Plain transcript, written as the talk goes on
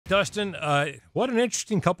Dustin, what an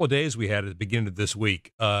interesting couple of days we had at the beginning of this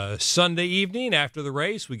week. Sunday evening after the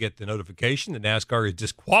race, we get the notification that NASCAR has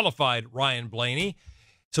disqualified Ryan Blaney.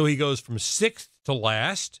 So he goes from 6th to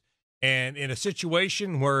last. And in a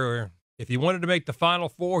situation where if he wanted to make the Final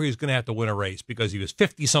Four, he was going to have to win a race because he was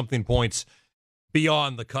 50-something points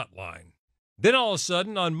beyond the cut line. Then all of a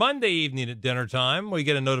sudden, on Monday evening at dinner time, we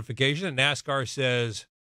get a notification that NASCAR says,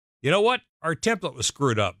 you know what? Our template was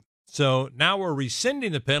screwed up. So now we're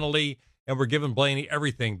rescinding the penalty, and we're giving Blaney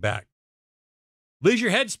everything back. Leaves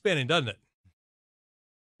your head spinning, doesn't it?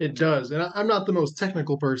 It does. And I'm not the most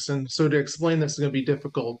technical person, so to explain this is going to be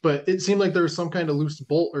difficult. But it seemed like there was some kind of loose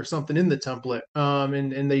bolt or something in the template,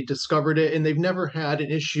 and they discovered it. And they've never had an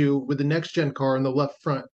issue with the next-gen car in the left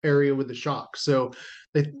front area with the shock. So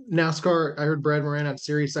NASCAR, I heard Brad Moran on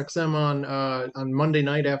Sirius XM on Monday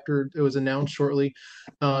night after it was announced shortly,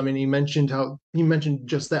 and he mentioned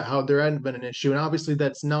just that, how there hadn't been an issue. And obviously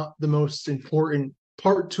that's not the most important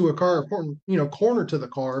part to a car, important corner to the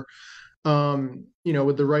car.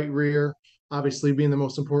 With the right rear obviously being the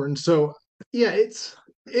most important. So yeah, it's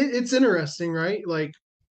interesting, right? Like,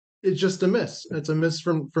 it's just a miss. It's a miss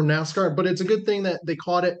from NASCAR, but it's a good thing that they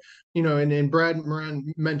caught it, and Brad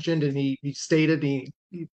Moran mentioned, and he stated he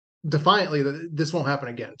defiantly that this won't happen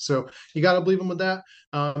again. So you got to believe him with that.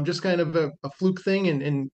 Just kind of a fluke thing,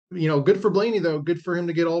 and good for Blaney though, good for him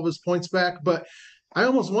to get all of his points back. But I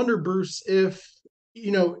almost wonder, Bruce, if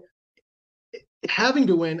having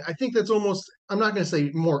to win, I think that's almost, I'm not going to say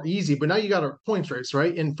more easy, but now you got a points race,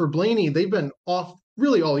 right? And for Blaney, they've been off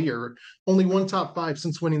really all year, only one top five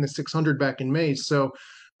since winning the 600 back in May. So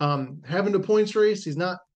having the points race, he's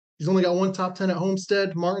only got one top 10 at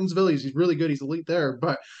Homestead, Martinsville. He's really good. He's elite there.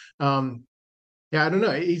 But yeah, I don't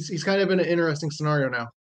know. He's kind of in an interesting scenario now.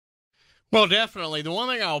 Well, definitely. The one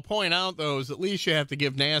thing I'll point out, though, is at least you have to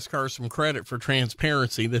give NASCAR some credit for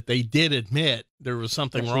transparency, that they did admit there was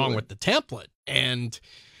something wrong with the template. And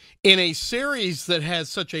in a series that has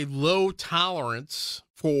such a low tolerance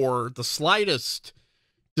for the slightest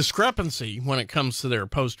discrepancy when it comes to their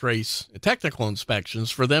post-race technical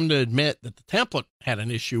inspections, for them to admit that the template had an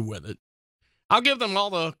issue with it, I'll give them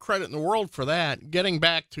all the credit in the world for that. Getting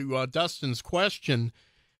back to Dustin's question,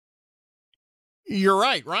 you're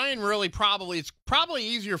right. It's probably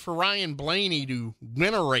easier for Ryan Blaney to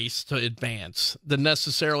win a race to advance than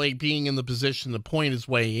necessarily being in the position to point his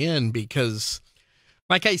way in, because,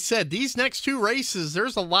 like I said, these next two races,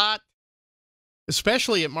 there's a lot,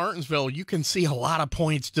 especially at Martinsville, you can see a lot of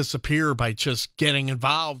points disappear by just getting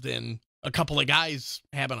involved in a couple of guys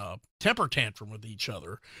having a temper tantrum with each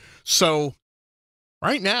other. So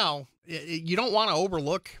right now, you don't want to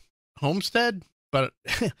overlook Homestead, but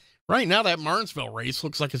right now, that Martinsville race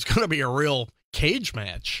looks like it's going to be a real cage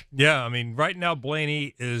match. Yeah, I mean, right now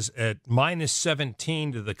Blaney is at minus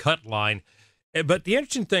 17 to the cut line. But the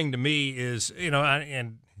interesting thing to me is,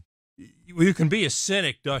 and you can be a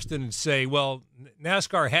cynic, Dustin, and say, well,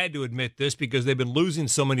 NASCAR had to admit this because they've been losing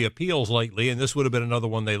so many appeals lately, and this would have been another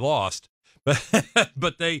one they lost.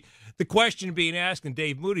 But the question being asked, and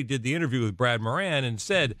Dave Moody did the interview with Brad Moran and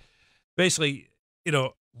said, basically,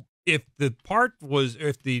 if the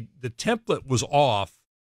template was off,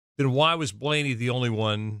 then why was Blaney the only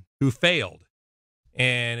one who failed?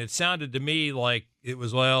 And it sounded to me like it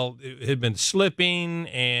had been slipping,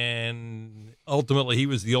 and ultimately he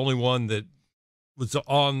was the only one that was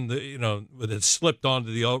on that had slipped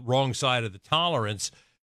onto the wrong side of the tolerance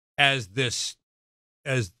as the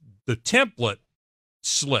template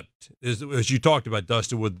slipped, as you talked about,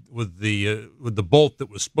 Dustin, with the bolt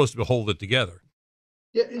that was supposed to hold it together.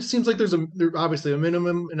 Yeah, it seems like there's obviously a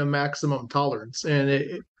minimum and a maximum tolerance,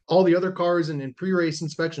 and all the other cars in pre-race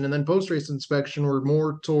inspection and then post-race inspection were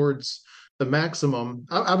more towards the maximum.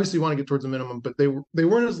 Obviously, you want to get towards the minimum, but they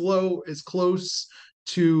weren't as close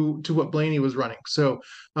to what Blaney was running. So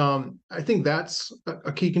I think that's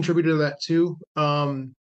a key contributor to that too.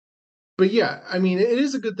 But yeah, I mean, it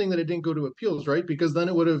is a good thing that it didn't go to appeals, right? Because then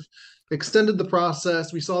it would have extended the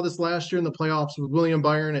process. We saw this last year in the playoffs with William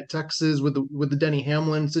Byron at Texas with the Denny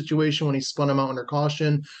Hamlin situation when he spun him out under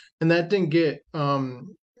caution, and that didn't get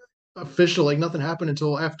official. Like, nothing happened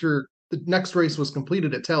until after the next race was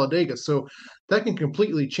completed at Talladega. So that can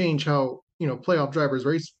completely change how playoff drivers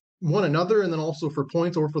race one another, and then also for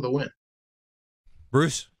points or for the win.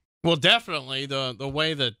 Bruce? Well, definitely the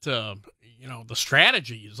way that the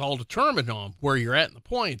strategy is all determined on where you're at in the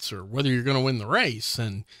points or whether you're going to win the race.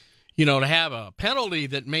 And to have a penalty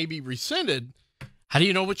that may be rescinded, how do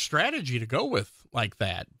you know which strategy to go with like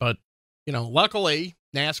that? But luckily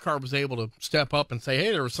NASCAR was able to step up and say,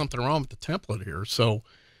 hey, there was something wrong with the template here. So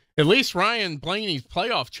At least Ryan Blaney's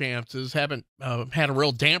playoff chances haven't had a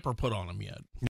real damper put on him yet.